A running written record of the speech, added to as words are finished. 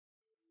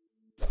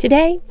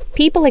Today,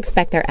 people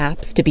expect their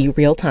apps to be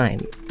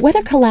real-time,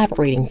 whether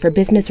collaborating for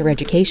business or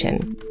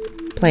education,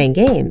 playing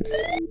games,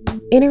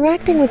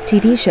 interacting with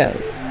TV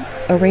shows,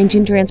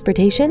 arranging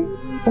transportation,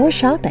 or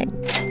shopping.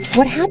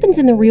 What happens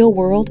in the real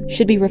world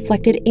should be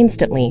reflected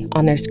instantly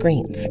on their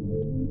screens.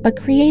 But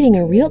creating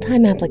a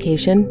real-time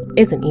application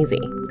isn't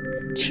easy.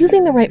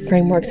 Choosing the right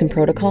frameworks and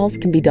protocols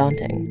can be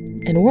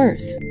daunting. And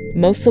worse,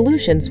 most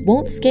solutions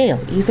won't scale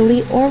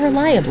easily or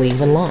reliably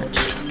when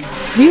launched.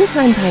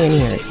 Real-time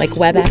pioneers like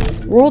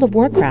WebEx, World of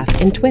Warcraft,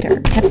 and Twitter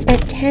have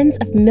spent tens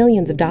of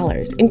millions of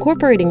dollars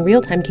incorporating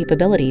real-time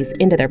capabilities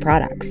into their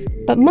products.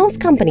 But most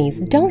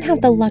companies don't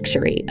have the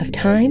luxury of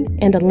time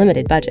and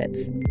unlimited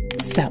budgets.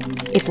 So,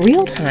 if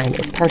real-time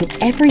is part of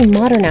every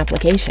modern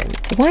application,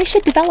 why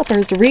should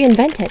developers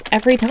reinvent it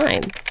every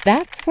time?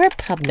 That's where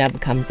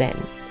PubNub comes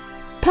in.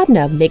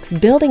 PubNub makes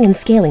building and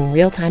scaling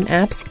real-time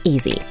apps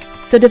easy,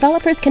 so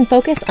developers can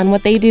focus on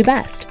what they do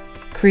best,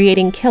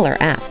 creating killer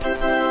apps.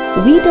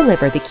 We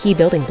deliver the key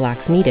building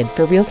blocks needed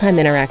for real-time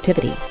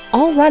interactivity,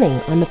 all running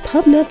on the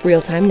PubNub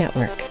Realtime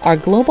Network, our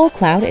global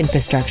cloud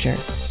infrastructure.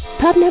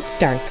 PubNub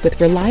starts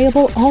with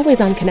reliable,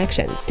 always-on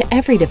connections to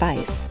every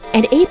device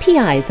and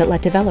APIs that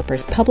let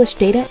developers publish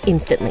data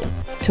instantly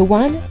to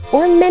one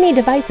or many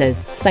devices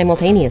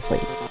simultaneously.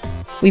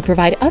 We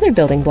provide other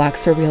building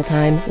blocks for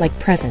real-time, like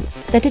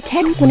Presence, that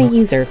detects when a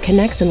user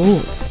connects and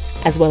leaves,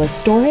 as well as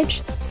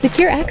storage,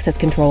 secure access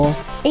control,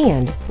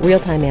 and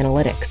real-time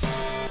analytics.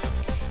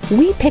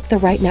 We pick the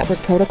right network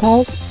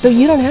protocols so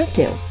you don't have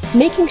to,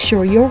 making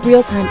sure your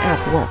real-time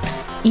app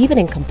works, even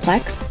in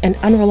complex and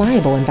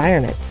unreliable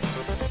environments.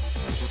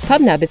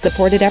 PubNub is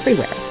supported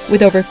everywhere,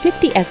 with over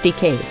 50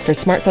 SDKs for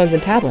smartphones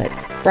and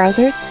tablets,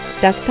 browsers,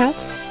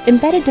 desktops,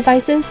 embedded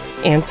devices,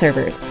 and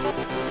servers.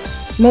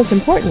 Most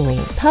importantly,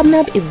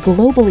 PubNub is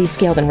globally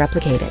scaled and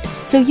replicated,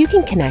 so you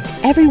can connect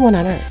everyone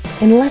on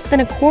Earth in less than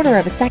a quarter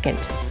of a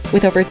second,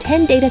 with over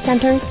 10 data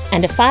centers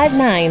and a 5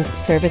 nines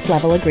service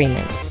level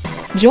agreement.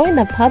 Join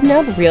the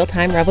PubNub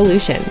Real-Time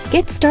Revolution.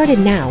 Get started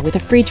now with a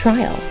free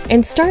trial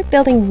and start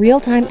building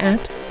real-time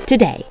apps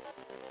today.